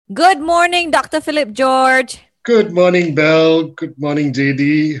Good morning, Dr. Phillip George. Good morning, Belle. Good morning,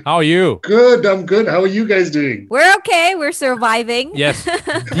 JD. How are you? Good, I'm good. How are you guys doing? We're okay. We're surviving. Yes.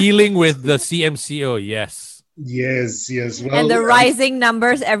 Dealing with the CMCO. Yes. Yes. Well, And the rising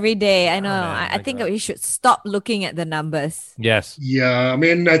numbers every day. I know. man, I my think God. we should stop looking at the numbers. Yes. yeah,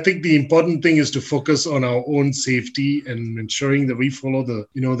 I think the important thing is to focus on our own safety and ensuring that we follow the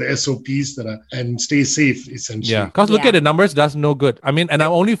SOPs and stay safe, essentially. Yeah. Because look Yeah. at the numbers, that's no good. And I'm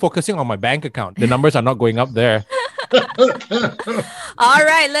only focusing on my bank account. The numbers are not going up there. All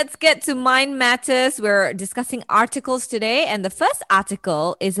right, let's get to Mind Matters. We're discussing articles today, and the first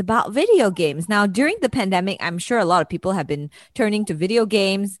article is about video games. Now, during the pandemic, I'm sure a lot of people have been turning to video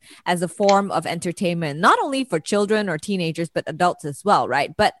games as a form of entertainment, not only for children or teenagers, but adults as well,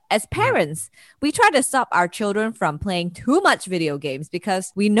 right? But as parents, we try to stop our children from playing too much video games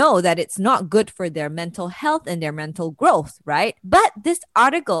because we know that it's not good for their mental health and their mental growth, right? But this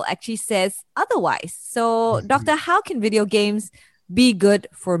article actually says otherwise. So, Doctor, how can video games be good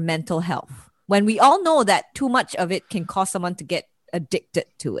for mental health when we all know that too much of it can cause someone to get addicted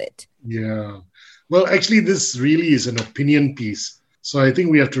to it? Yeah. Well, actually, this really is an opinion piece. So I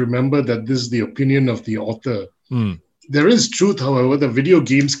think we have to remember that this is the opinion of the author. There is truth, however, that video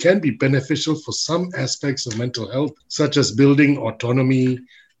games can be beneficial for some aspects of mental health, such as building autonomy,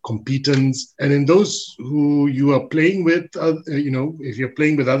 competence, and in those who you are playing with, if you're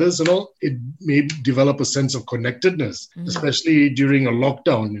playing with others and all, it may develop a sense of connectedness, especially during a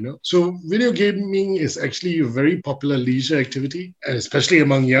lockdown, So video gaming is actually a very popular leisure activity, and especially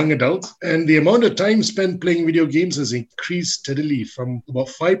among young adults. And the amount of time spent playing video games has increased steadily from about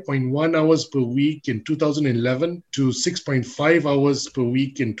 5.1 hours per week in 2011 to 6.5 hours per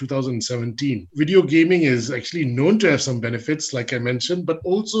week in 2017. Video gaming is actually known to have some benefits, like I mentioned, but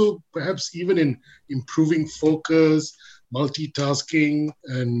also perhaps even in improving focus, multitasking,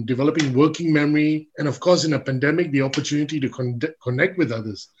 and developing working memory. And of course, in a pandemic, the opportunity to connect with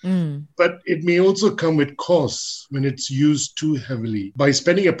others. But it may also come with costs when it's used too heavily. By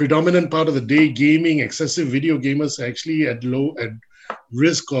spending a predominant part of the day gaming, excessive video gamers are actually at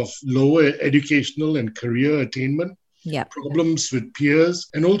risk of lower educational and career attainment. Yeah. Problems with peers,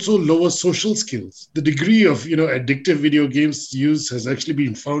 and also lower social skills. The degree of addictive video games use has actually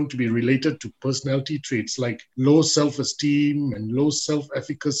been found to be related to personality traits like low self-esteem and low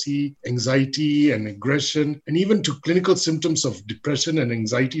self-efficacy, anxiety and aggression, and even to clinical symptoms of depression and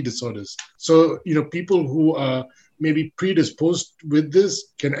anxiety disorders. So, people who are maybe predisposed with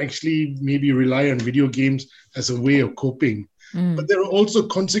this can actually maybe rely on video games as a way of coping. But there are also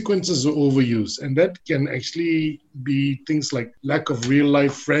consequences of overuse, and that can actually be things like lack of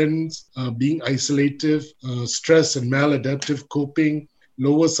real-life friends, being isolative, stress and maladaptive coping,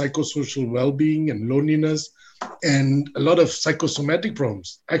 lower psychosocial well-being and loneliness, and a lot of psychosomatic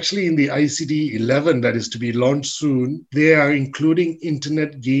problems. Actually, in the ICD-11 that is to be launched soon, they are including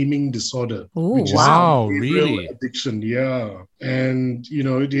internet gaming disorder, which wow, is a really? addiction. Yeah, and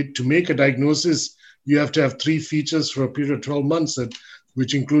to make a diagnosis, you have to have 3 features for a period of 12 months,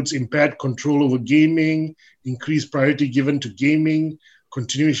 which includes impaired control over gaming, increased priority given to gaming,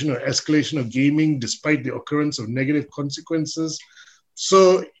 continuation or escalation of gaming despite the occurrence of negative consequences.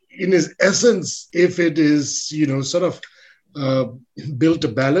 So in its essence, if it is, built a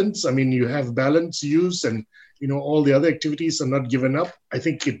balance, you have balance use and, all the other activities are not given up, I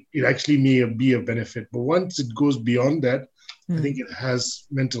think it actually may be a benefit. But once it goes beyond that, I think it has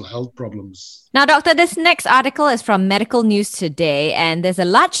mental health problems. Now, Doctor, this next article is from Medical News Today, and there's a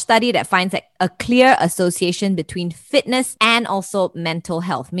large study that finds a clear association between fitness and also mental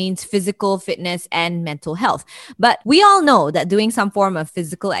health, means physical fitness and mental health. But we all know that doing some form of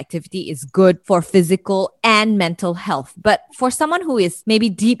physical activity is good for physical and mental health. But for someone who is maybe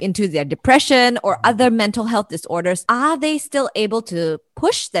deep into their depression or other mental health disorders, are they still able to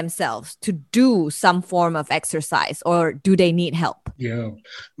push themselves to do some form of exercise, or do they need help? Yeah.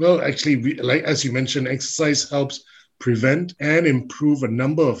 Well, actually, as you mentioned, exercise helps prevent and improve a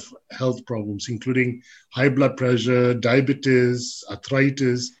number of health problems, including high blood pressure, diabetes,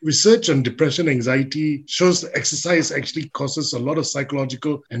 arthritis. Research on depression, anxiety shows that exercise actually causes a lot of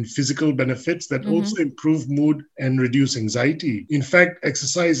psychological and physical benefits that also improve mood and reduce anxiety. In fact,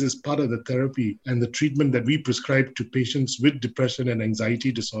 exercise is part of the therapy and the treatment that we prescribe to patients with depression and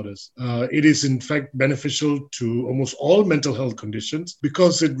anxiety disorders. It is in fact beneficial to almost all mental health conditions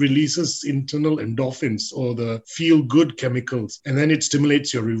because it releases internal endorphins, or the feel feel-good chemicals. And then it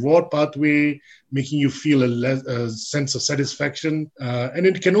stimulates your reward pathway, making you feel a sense of satisfaction. And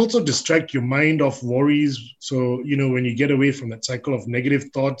it can also distract your mind of worries. So, when you get away from that cycle of negative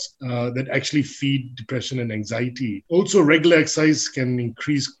thoughts that actually feed depression and anxiety. Also, regular exercise can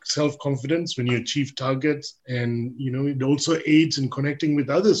increase self-confidence when you achieve targets. And, it also aids in connecting with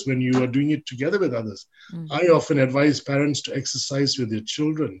others when you are doing it together with others. I often advise parents to exercise with their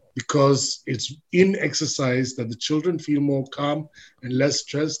children because it's in exercise that the children feel more calm and less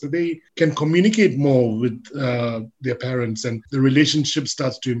stressed, that they can communicate more with their parents and the relationship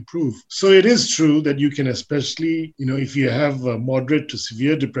starts to improve. So it is true that you can, especially, if you have moderate to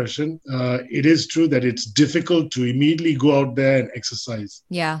severe depression, it is true that it's difficult to immediately go out there and exercise.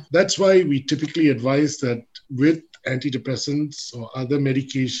 Yeah. That's why we typically advise that with antidepressants or other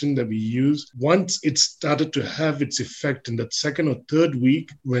medication that we use, once it started to have its effect in that second or third week,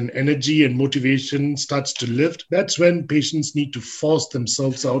 when energy and motivation starts to lift, that's when patients need to force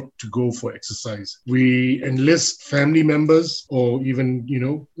themselves out to go for exercise. We enlist family members or even,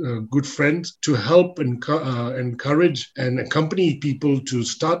 good friends to help encourage and accompany people to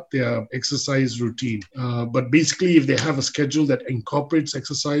start their exercise routine. But basically, if they have a schedule that incorporates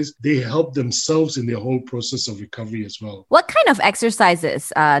exercise, they help themselves in their whole process of recovery as well. What kind of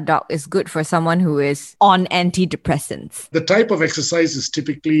exercises, Doc, is good for someone who is on antidepressants? The type of exercise is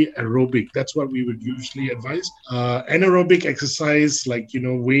typically aerobic. That's what we would usually advise. Anaerobic exercise like,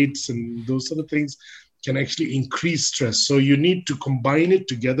 weights and those sort of things can actually increase stress. So you need to combine it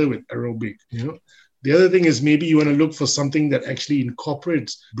together with aerobic, The other thing is maybe you want to look for something that actually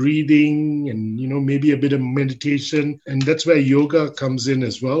incorporates breathing and, maybe a bit of meditation. And that's where yoga comes in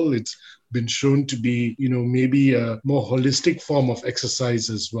as well. It's been shown to be, maybe a more holistic form of exercise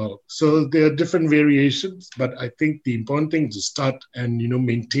as well. So there are different variations, but I think the important thing is to start and,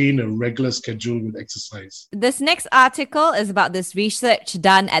 maintain a regular schedule with exercise. This next article is about this research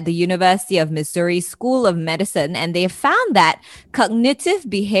done at the University of Missouri School of Medicine, and they found that cognitive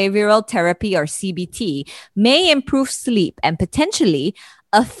behavioral therapy, or CBT, may improve sleep and potentially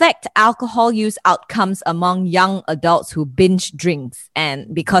affect alcohol use outcomes among young adults who binge drinks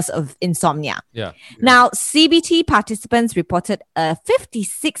and because of insomnia. Yeah. Now, CBT participants reported a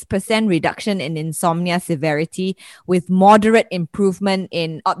 56% reduction in insomnia severity with moderate improvement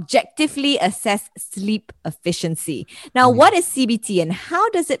in objectively assessed sleep efficiency. Now, what is CBT and how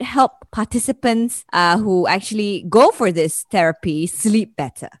does it help participants who actually go for this therapy sleep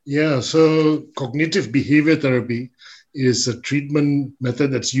better? Yeah, so cognitive behavior therapy is a treatment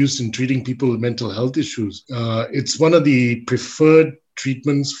method that's used in treating people with mental health issues. It's one of the preferred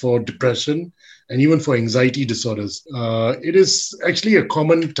treatments for depression and even for anxiety disorders. It is actually a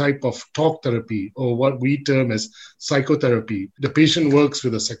common type of talk therapy, or what we term as psychotherapy. The patient works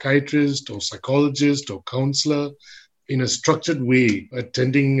with a psychiatrist or psychologist or counselor in a structured way,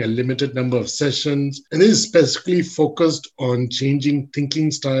 attending a limited number of sessions. And this is specifically focused on changing thinking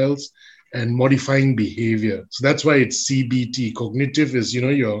styles and modifying behavior. So that's why it's CBT. Cognitive is,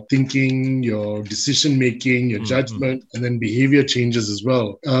 your thinking, your decision-making, your judgment, and then behavior changes as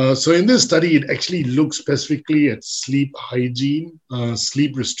well. So in this study, it actually looks specifically at sleep hygiene,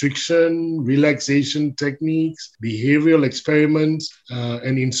 sleep restriction, relaxation techniques, behavioral experiments,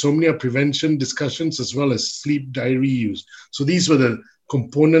 and insomnia prevention discussions, as well as sleep diary use. So these were the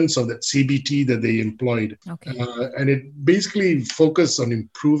components of that CBT that they employed. Okay. And it basically focused on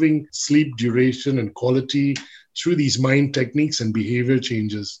improving sleep duration and quality through these mind techniques and behavior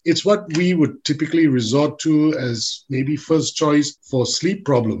changes. It's what we would typically resort to as maybe first choice for sleep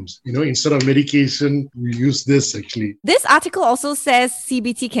problems. Instead of medication, we use this actually. This article also says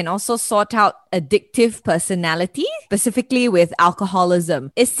CBT can also sort out addictive personality, specifically with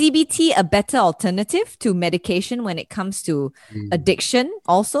alcoholism. Is CBT a better alternative to medication when it comes to addiction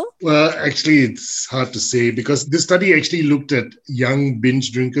also? Well, actually, it's hard to say because this study actually looked at young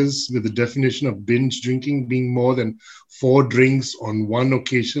binge drinkers with the definition of binge drinking being more than 4 drinks on one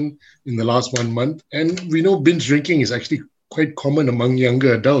occasion in the last 1 month. And we know binge drinking is actually quite common among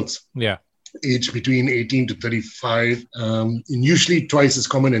younger adults. Yeah. Aged between 18 to 35, and usually twice as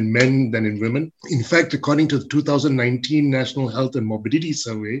common in men than in women. In fact, according to the 2019 National Health and Morbidity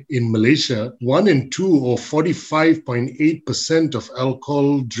Survey in Malaysia, 1 in 2 or 45.8% of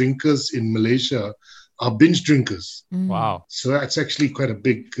alcohol drinkers in Malaysia are binge drinkers. Wow. So that's actually quite a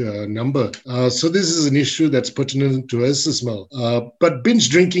big number. So this is an issue that's pertinent to us as well. But binge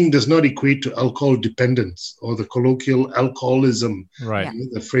drinking does not equate to alcohol dependence or the colloquial alcoholism, Right.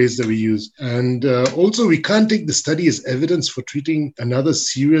 the phrase that we use. And also, we can't take the study as evidence for treating another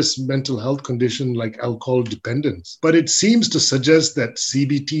serious mental health condition like alcohol dependence. But it seems to suggest that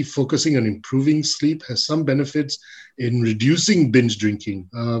CBT focusing on improving sleep has some benefits in reducing binge drinking.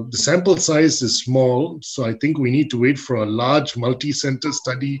 The sample size is small, so I think we need to wait for a large multi-center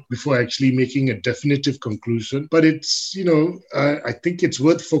study before actually making a definitive conclusion. But it's, I think it's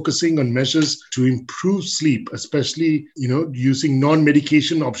worth focusing on measures to improve sleep, especially, using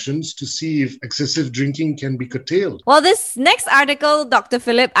non-medication options to see if excessive drinking can be curtailed. Well, this next article, Dr.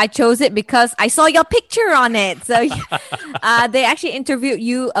 Phillip, I chose it because I saw your picture on it. So they actually interviewed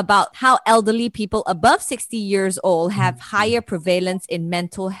you about how elderly people above 60 years old have higher prevalence in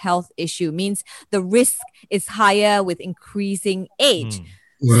mental health issue. Means the risk is higher with increasing age.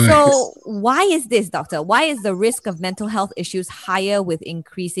 Right. So why is this, doctor? Why is the risk of mental health issues higher with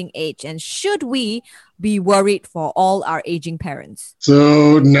increasing age? And should we be worried for all our aging parents?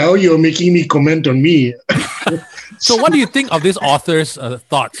 So now you're making me comment on me. So what do you think of this author's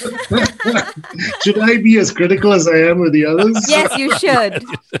thoughts? Should I be as critical as I am with the others? Yes, you should.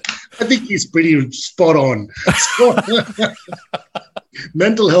 I think he's pretty spot on.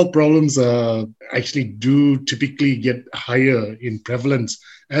 Mental health problems actually do typically get higher in prevalence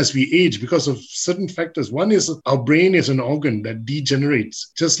as we age because of certain factors. One is our brain is an organ that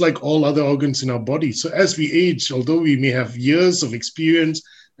degenerates, just like all other organs in our body. So as we age, although we may have years of experience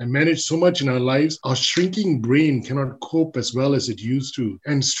and manage so much in our lives, our shrinking brain cannot cope as well as it used to,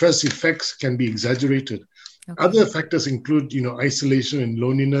 and stress effects can be exaggerated. Okay. Other factors include, isolation and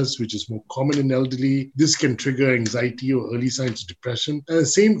loneliness, which is more common in elderly. This can trigger anxiety or early signs of depression. At the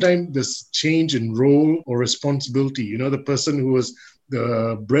same time, this change in role or responsibility. The person who was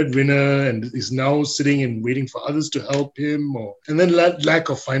the breadwinner and is now sitting and waiting for others to help him, and then lack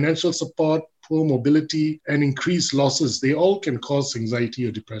of financial support, poor mobility, and increased losses. They all can cause anxiety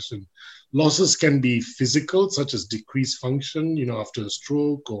or depression. Losses can be physical, such as decreased function, after a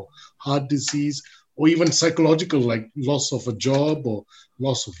stroke or heart disease, or even psychological, like loss of a job or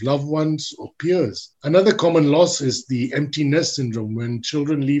loss of loved ones or peers. Another common loss is the empty nest syndrome, when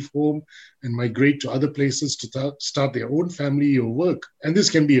children leave home and migrate to other places to start their own family or work. And this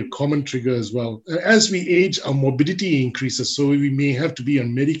can be a common trigger as well. As we age, our morbidity increases, so we may have to be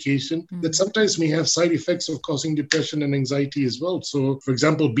on medication that sometimes may have side effects of causing depression and anxiety as well. So, for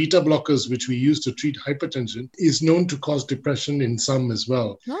example, beta blockers, which we use to treat hypertension, is known to cause depression in some as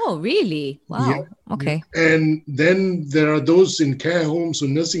well. Oh, really? Wow. Yeah. Okay. And then there are those in care homes or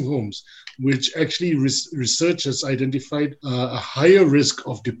nursing homes, which actually research has identified a higher risk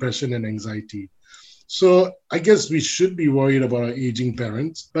of depression and anxiety. So I guess we should be worried about our aging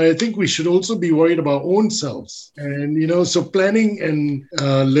parents, but I think we should also be worried about our own selves. And, so planning and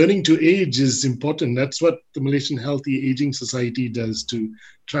learning to age is important. That's what the Malaysian Healthy Aging Society does, to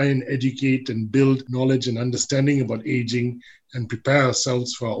try and educate and build knowledge and understanding about aging and prepare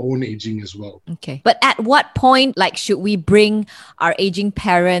ourselves for our own aging as well. Okay. But at what point, should we bring our aging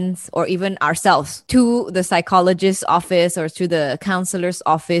parents or even ourselves to the psychologist's office or to the counselor's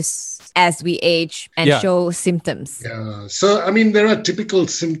office as we age and show symptoms? Yeah. So, there are typical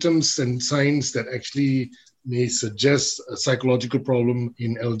symptoms and signs that actually may suggest a psychological problem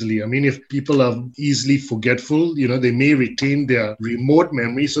in elderly. If people are easily forgetful, they may retain their remote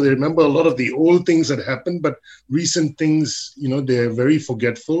memory. So they remember a lot of the old things that happened, but recent things, they're very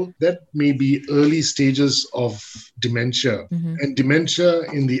forgetful. That may be early stages of dementia. Mm-hmm. And dementia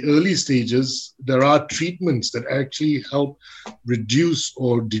in the early stages, there are treatments that actually help reduce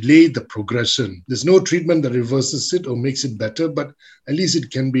or delay the progression. There's no treatment that reverses it or makes it better, but at least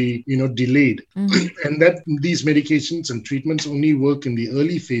it can be, delayed. Mm-hmm. And that these medications and treatments only work in the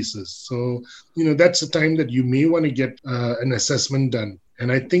early phases. So, that's the time that you may want to get an assessment done.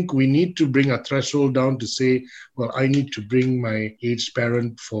 And I think we need to bring our threshold down to say, well, I need to bring my aged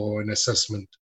parent for an assessment.